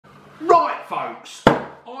Right, folks,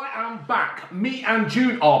 I am back. Me and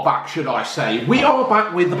June are back, should I say. We are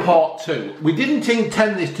back with the part 2. We didn't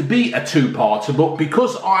intend this to be a two-parter, but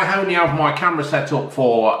because I only have my camera set up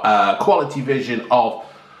for quality vision of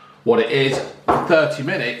what it is, 30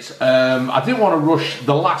 minutes, I didn't want to rush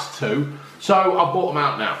the last two, so I brought them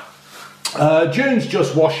out now. June's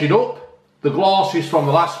just washed it up. The glass is from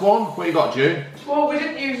the last one. What you got, June? Well, we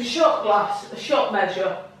didn't use a shot glass, a shot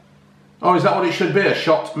measure. Oh, is that what it should be? A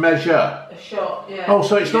shot measure? A shot, yeah. Oh,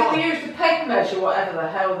 so it's not... We used the peg measure, whatever the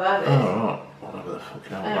hell that is. Oh, right. Whatever the fuck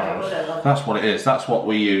hell whatever. That's what it is. That's what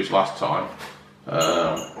we used last time.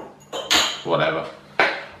 Whatever.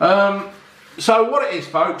 So what it is,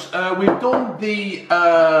 folks, we've done the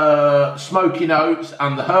smoky notes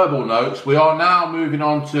and the herbal notes. We are now moving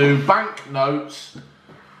on to bank notes.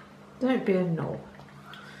 Don't be a knob.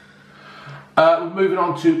 We're moving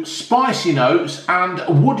on to spicy notes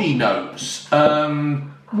and woody notes.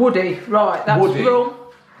 Woody, right, that's woody.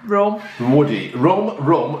 Rum. Woody. Rum,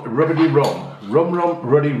 rubbity rum. Rum,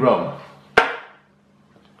 ruddy rum.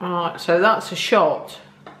 Alright, so that's a shot.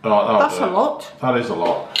 Right, that's a lot. That is a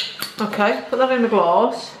lot. Okay, put that in the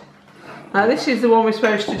glass. Now this is the one we're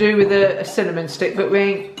supposed to do with a cinnamon stick, but we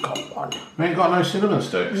ain't got one. We ain't got no cinnamon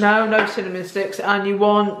sticks? No cinnamon sticks, and you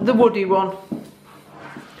want the woody one.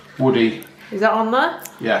 Woody. Is that on there?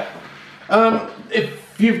 Yeah.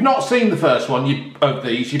 If you've not seen the first one of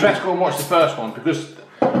these, you best go and watch the first one, because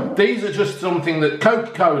these are just something that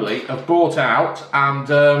Coca have brought out, and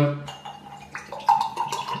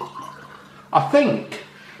I think...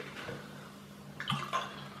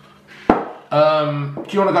 do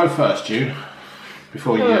you want to go first, June?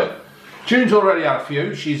 Before you... June's already had a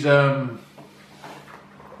few. She's...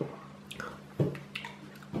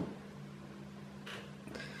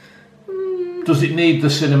 Does it need the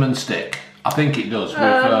cinnamon stick? I think it does.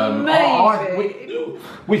 Maybe.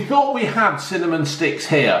 We thought we had cinnamon sticks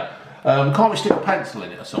here. Can't we stick a pencil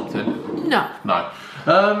in it or something? No. No.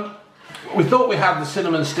 We thought we had the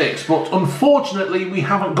cinnamon sticks, but unfortunately we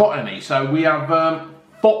haven't got any, so we have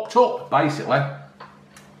fucked up, basically.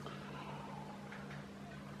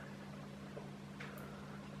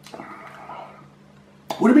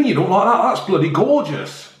 What do you mean you don't like that? That's bloody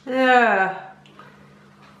gorgeous. Yeah.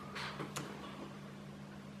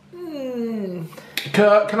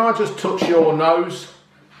 Can I just touch your nose?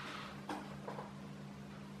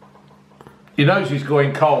 Your nose is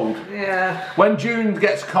going cold. Yeah. When June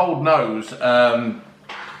gets cold nose,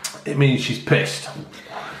 it means she's pissed.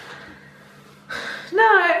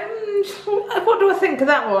 No, what do I think of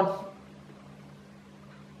that one?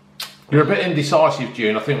 You're a bit indecisive,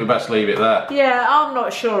 June. I think we best leave it there. Yeah, I'm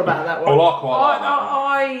not sure about that one. Well, I quite like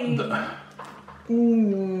that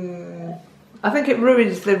one. I think it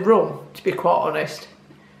ruins the rum, to be quite honest.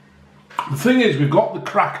 The thing is, we've got the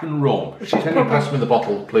Kraken rum. Can you pass me the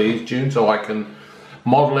bottle, please, June, so I can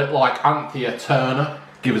model it like Anthea Turner?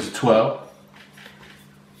 Give us a twirl.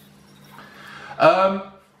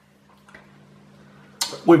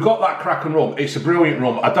 We've got that Kraken rum. It's a brilliant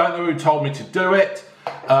rum. I don't know who told me to do it,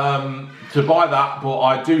 to buy that, but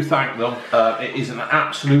I do thank them. It is an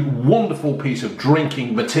absolute wonderful piece of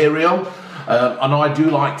drinking material, and I do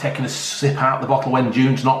like taking a sip out the bottle when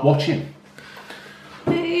June's not watching.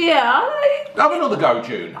 Yeah. Have another go,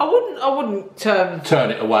 June. I wouldn't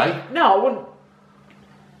turn it away. No, I wouldn't.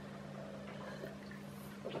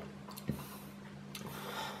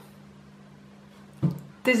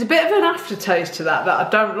 There's a bit of an aftertaste to that I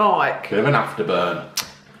don't like. Bit of an afterburn.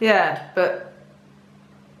 Yeah, but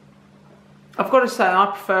I've got to say I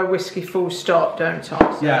prefer whiskey full stop, don't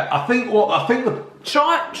I? Yeah, I think the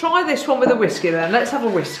try this one with a whiskey then. Let's have a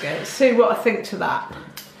whiskey. Let's see what I think to that.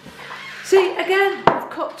 See, again, I've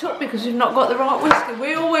cocked up because we've not got the right whiskey.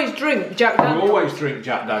 We always drink Jack Daniels. We always drink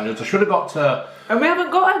Jack Daniels. I should have got... and we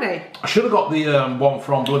haven't got any. I should have got the one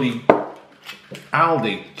from bloody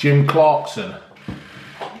Aldi, Jim Clarkson.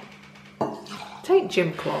 Take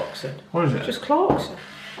Jim Clarkson. What is it? Just Clarkson.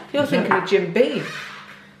 You're thinking of Jim Beam.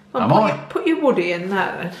 Well, put your woody in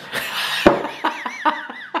that then.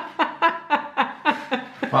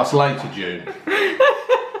 That's later, June.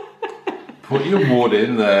 Put your wood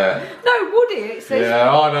in there. No, woody. It says.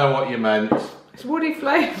 Yeah, I know what you meant. It's woody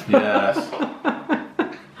flavour. Yes.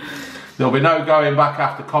 There'll be no going back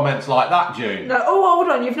after comments like that, June. No. Oh, hold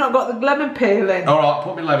on. You've not got the lemon peel in. All right,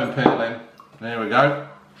 put my lemon peel in. There we go.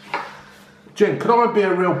 June, could I be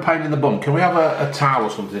a real pain in the bum? Can we have a towel or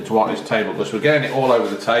something to wipe this table? Because we're getting it all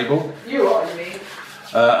over the table. You are, you mean?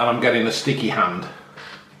 And I'm getting a sticky hand.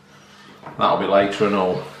 That'll be later and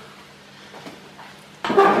all.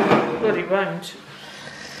 Bloody won't.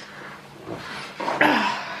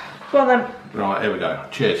 Go on then. Right, here we go.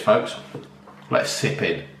 Cheers, folks. Let's sip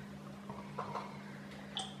in.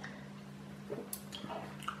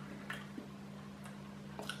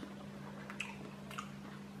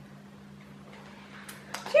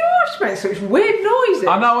 Do you always make such weird noises?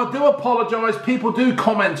 I know, I do apologise. People do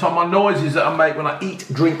comment on my noises that I make when I eat,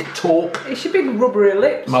 drink, talk. It's your big rubbery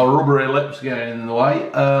lips. My rubbery lips getting in the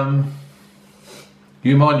way.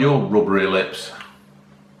 You mind your rubbery lips?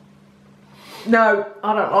 No,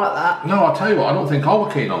 I don't like that. No, I'll tell you what, I don't think I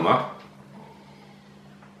were keen on that.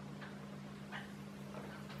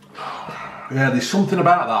 Yeah, there's something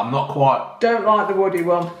about that I'm not quite... Don't like the woody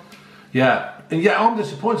one. Yeah, and yeah, I'm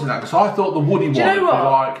disappointed in that because I thought the woody one Do you know would be what?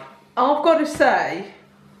 like... I've got to say,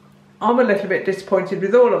 I'm a little bit disappointed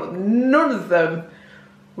with all of them. None of them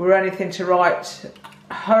were anything to write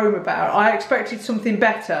home about. I expected something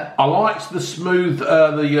better. I liked the smooth,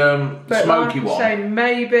 But smoky like one. saying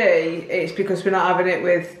maybe it's because we're not having it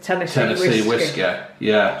with Tennessee whiskey.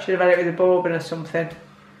 Yeah. Should have had it with a bourbon or something.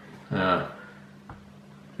 Yeah.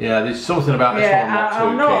 Yeah, there's something about this one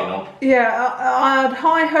I'm not too keen on. Yeah, I had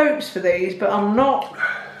high hopes for these, but I'm not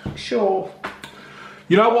sure.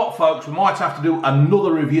 You know what, folks? We might have to do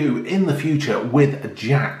another review in the future with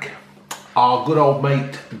Jack. Our good old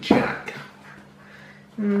mate, Jack.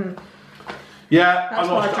 Yeah, That's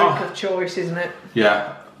my drink of choice, isn't it?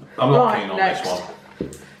 Yeah, I'm not keen on this one.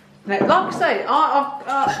 Now, like I say,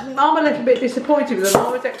 I'm a little bit disappointed with them. I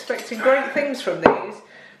was expecting great things from these.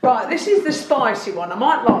 Right, this is the spicy one. I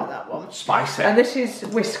might like that one. Spicy. And this is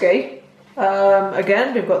whiskey.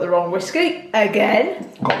 Again, we've got the wrong whiskey. Again.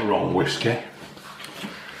 Got the wrong whiskey.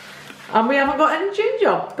 And we haven't got any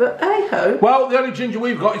ginger, but hey ho. Well, the only ginger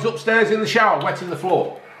we've got is upstairs in the shower, wetting the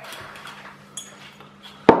floor.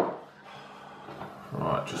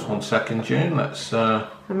 Right, just 1 second, June. Let's. And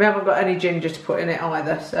we haven't got any ginger to put in it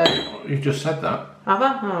either, so. You've just said that. Have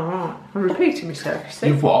I? Oh, right. I'm repeating myself, you see.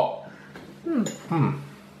 You've what?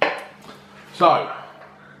 So.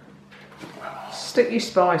 Stick your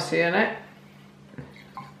spicy in it.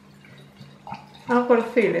 I've got a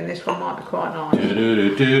feeling this one might be quite nice.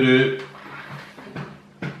 Do-do-do-do-do.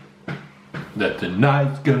 That the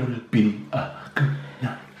night's gonna be a good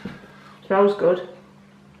night. Smells good.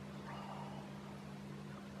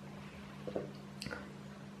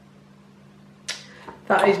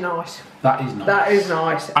 That is nice. That is nice. That is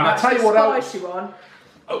nice. And I tell you what else. Spicy one.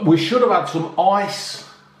 We should have had some ice.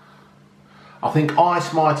 I think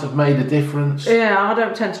ice might have made a difference. Yeah, I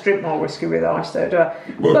don't tend to drink more whiskey with ice though, do I?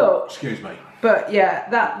 But, excuse me. But yeah,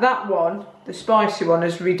 that one, the spicy one,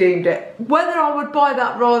 has redeemed it. Whether I would buy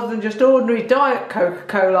that rather than just ordinary diet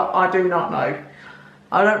Coca-Cola, I do not know.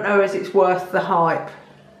 I don't know as it's worth the hype.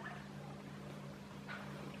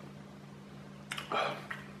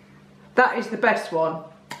 That is the best one.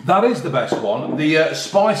 That is the best one. The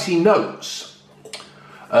spicy notes,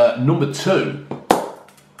 number 2,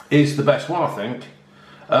 is the best one, I think.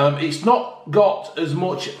 It's not got as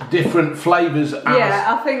much different flavours as...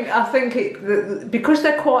 Yeah, I think because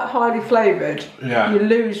they're quite highly flavoured, you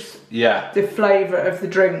lose the flavour of the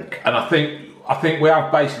drink. And I think we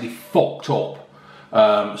have basically fucked up.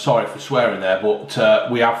 Sorry for swearing there, but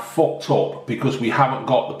we have fucked up because we haven't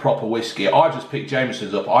got the proper whiskey. I just picked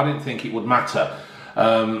Jameson's up. I didn't think it would matter.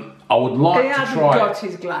 I would like to try. He hadn't got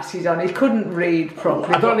his glasses on. He couldn't read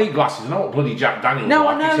properly. I don't need glasses. I know what bloody Jack Daniels no,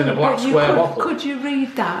 like. I know, It's in a black square bottle. Could you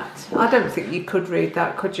read that? I don't think you could read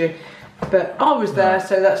that, could you? But I was there,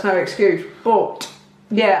 so that's no excuse. But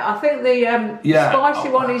yeah, I think the spicy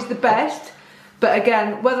one is the best. But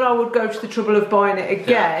again, whether I would go to the trouble of buying it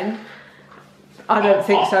again, I don't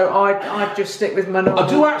think so. I'd just stick with my normal. I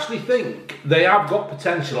do actually think they have got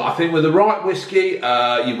potential. I think with the right whiskey,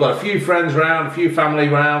 you've got a few friends around, a few family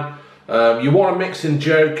around. You want to mix and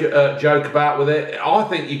joke about with it. I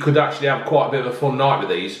think you could actually have quite a bit of a fun night with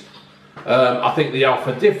these. I think they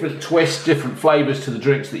offer different twists, different flavours to the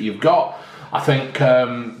drinks that you've got. I think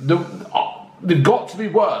they've got to be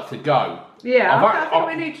worth a go. Yeah, I think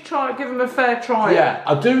we need to give them a fair try. Yeah,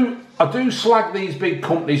 I do slag these big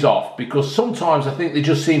companies off because sometimes I think they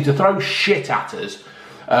just seem to throw shit at us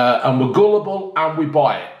and we're gullible and we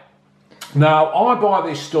buy it. Now, I buy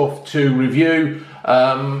this stuff to review.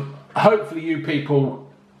 Hopefully you people...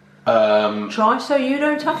 try so you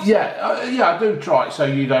don't have to? Yeah, I do try it so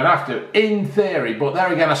you don't have to, in theory, but there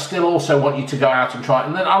again I still also want you to go out and try it,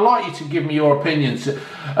 and then I'd like you to give me your opinions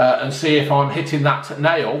and see if I'm hitting that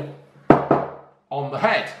nail on the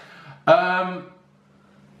head.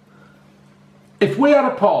 If we had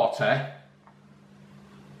a party,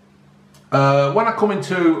 when I come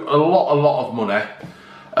into a lot of money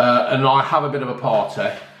and I have a bit of a party...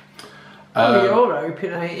 you're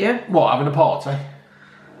open, ain't you? What, having a party?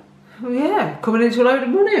 Oh, yeah, coming into a load of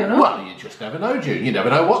money, or not? Well, you just never know, June. You never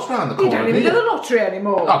know what's round the corner. You don't even do the lottery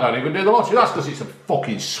anymore. I don't even do the lottery. That's because it's a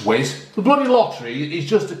fucking swizz. The bloody lottery is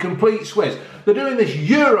just a complete swizz. They're doing this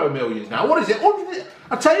Euro Millions now. What is it?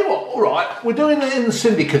 I tell you what, all right, we're doing it in the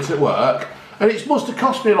syndicate at work, and it must have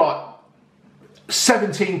cost me like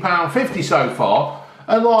 £17.50 so far,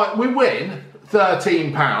 and like we win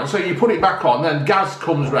 £13, so you put it back on, then Gaz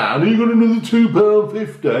comes round, you got another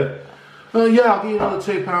 £2.50? Yeah, I'll give you another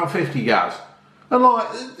 £2.50, Gaz. And like,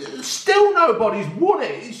 still nobody's won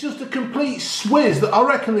it. It's just a complete swizz that I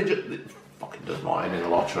reckon they just fucking does mine in the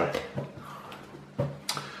lottery.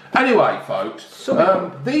 Anyway, folks,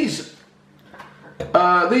 these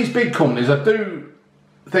big companies, I do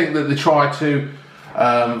think that they try to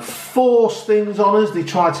force things on us. They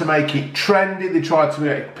try to make it trendy. They try to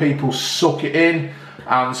make people suck it in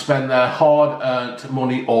and spend their hard-earned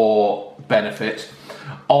money or benefits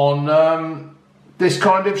on this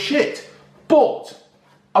kind of shit. But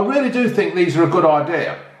I really do think these are a good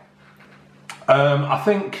idea. I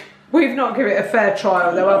think we've not given it a fair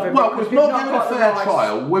trial, though, have we? Well, we've not given it a fair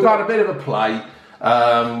trial. We've had a bit of a play.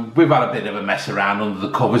 We've had a bit of a mess around under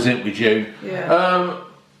the covers, haven't we, June? Yeah.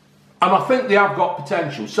 And I think they have got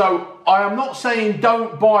potential. So I am not saying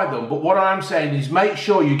don't buy them, but what I am saying is make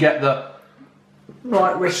sure you get the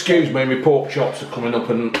right whiskey. Excuse me, my pork chops are coming up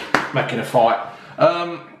and making a fight.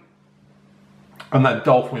 And then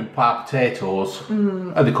dolphin pie potatoes.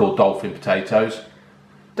 Are they called dolphin potatoes?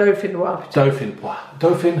 Dauphinoise potato.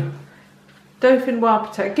 Dauphinoise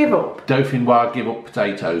potato. Give up. Dauphinoise give up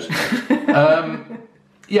potatoes.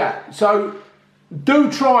 Yeah, so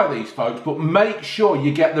do try these, folks, but make sure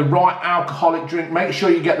you get the right alcoholic drink. Make sure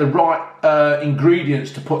you get the right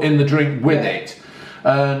ingredients to put in the drink with it.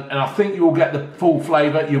 And I think you'll get the full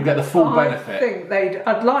flavour, you'll get the full benefit.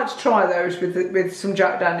 I'd like to try those with some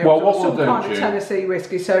Jack Daniels or some kind of Tennessee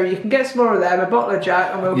whiskey, so you can get some more of them, a bottle of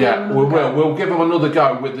Jack, and we'll give them another go. We'll give them another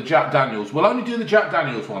go with the Jack Daniels. We'll only do the Jack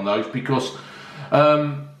Daniels one, though, because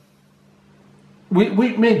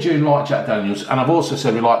me and June like Jack Daniels, and I've also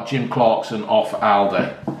said we like Jim Clarkson off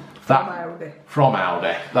Aldi. From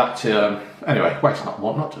Aldi. That, anyway, waste not,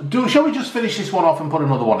 what not. Shall we just finish this one off and put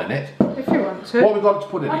another one in it? If you want to. What have we got to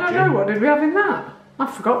put in it, I don't know, what did we have in that?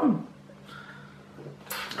 I've forgotten.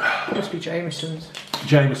 It must be Jameson's.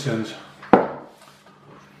 Jameson's. There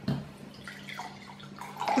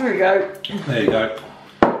we go. There you go.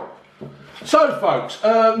 So, folks,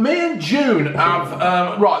 me and June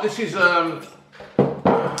have, right, this is, I'll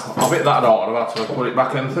bit that hard, I've had to put it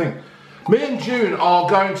back in the thing. Me and June are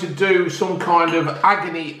going to do some kind of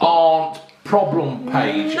agony aunt problem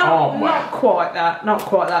page, aren't we? Not quite that, not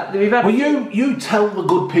quite that. We've had you tell the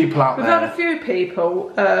good people out there. We've had a few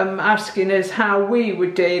people asking us how we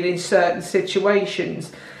would deal in certain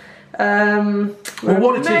situations.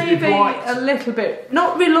 What it is, maybe a little bit,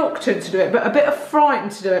 not reluctant to do it, but a bit of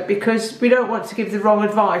frightened to do it because we don't want to give the wrong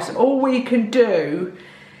advice. All we can do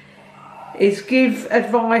is give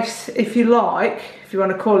advice, if you like, if you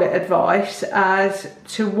want to call it advice, as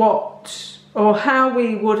to what or how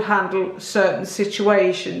we would handle certain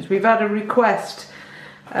situations. We've had a request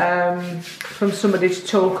from somebody to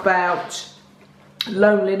talk about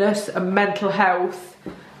loneliness and mental health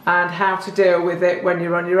and how to deal with it when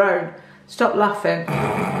you're on your own. Stop laughing.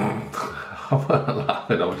 I'm not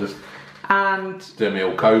laughing, I'm just doing me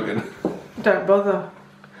old Cogan. Don't bother.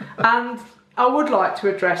 And I would like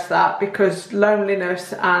to address that because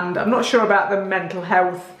loneliness, and I'm not sure about the mental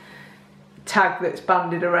health tag that's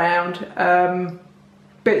bandied around,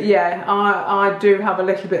 but yeah, I do have a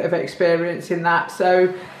little bit of experience in that,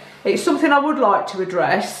 so it's something I would like to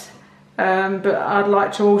address, but I'd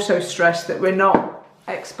like to also stress that we're not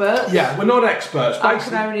experts. Yeah, we're not experts.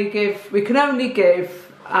 We can only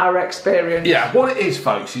give our experience. Yeah, what it is,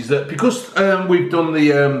 folks, is that because we've done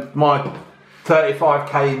the my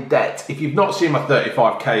 35k in debt. If you've not seen my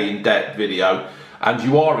 35k in debt video and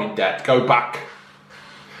you are in debt, go back,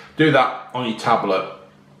 do that on your tablet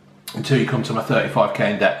until you come to my 35k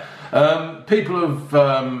in debt. People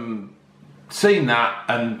have seen that,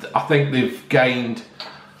 and I think they've gained.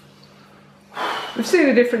 We've seen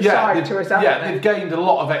a different side to us, haven't they? They've gained a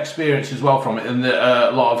lot of experience as well from it, and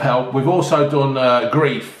a lot of help. We've also done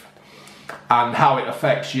grief and how it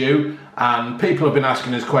affects you. And people have been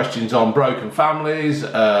asking us questions on broken families,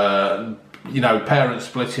 you know, parents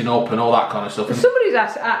splitting up and all that kind of stuff. Somebody's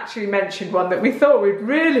actually mentioned one that we thought we'd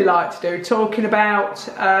really like to do, talking about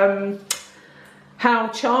how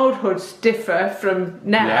childhoods differ from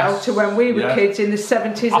now to when we were kids in the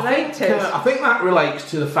 70s and 80s. I think that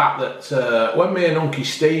relates to the fact that when me and Uncle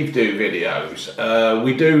Steve do videos,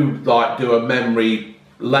 we do do a memory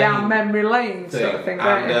down memory lane sort of thing.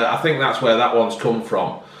 And I think that's where that one's come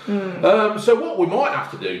from. So what we might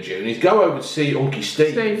have to do, June, is go over to see Unky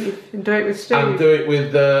Steve. And do it with Steve. And do it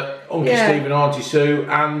with Unky Steve and Auntie Sue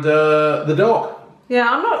and the dog. Yeah,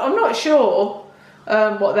 I'm not sure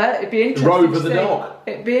what it'd be interesting. Rover the dog.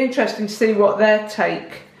 It'd be interesting to see what their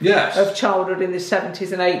take of childhood in the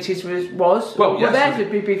 70s and 80s was. Well, theirs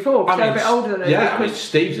would be before, because they're a bit older than us. Yeah, I mean,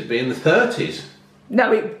 Steve's would be in the 30s.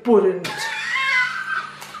 No, it wouldn't.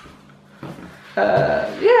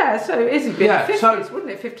 So it isn't be in the 50s,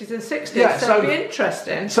 wouldn't it? 50s and 60s. Yeah, so it'd be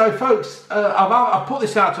interesting. So, folks, I've put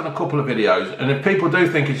this out on a couple of videos, and if people do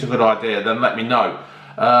think it's a good idea, then let me know.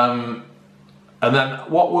 And then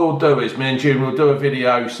what we'll do is, me and June will do a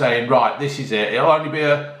video saying, right, this is it. It'll only be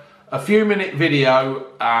a few minute video,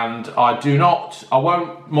 and I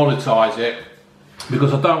won't monetize it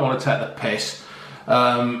because I don't want to take the piss.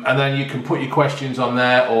 And then you can put your questions on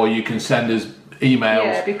there, or you can send us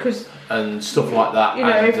emails and stuff like that. You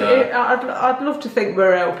know, I'd love to think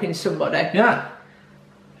we're helping somebody. Yeah.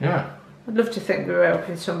 I'd love to think we're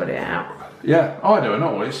helping somebody out. Yeah, I do. I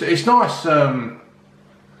know. It's nice. I'm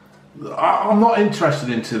not interested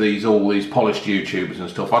into all these polished YouTubers and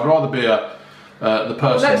stuff. I'd rather be the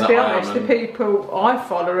person that I am. Let's be honest, the people I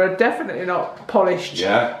follow are definitely not polished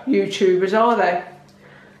YouTubers, are they?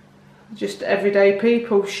 Just everyday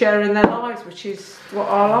people sharing their lives, which is what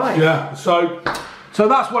I like. Yeah, so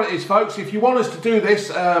that's what it is, folks. If you want us to do this,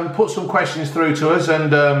 put some questions through to us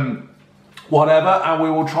and whatever, and we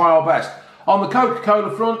will try our best. On the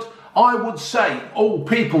Coca-Cola front, I would say,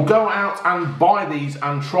 people, go out and buy these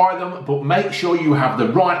and try them, but make sure you have the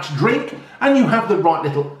right drink and you have the right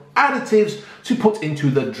little additives to put into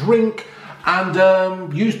the drink,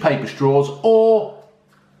 and use paper straws or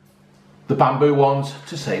the bamboo ones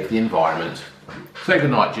to save the environment. Say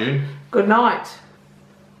good night, June. Good night.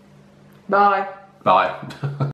 Bye. Bye.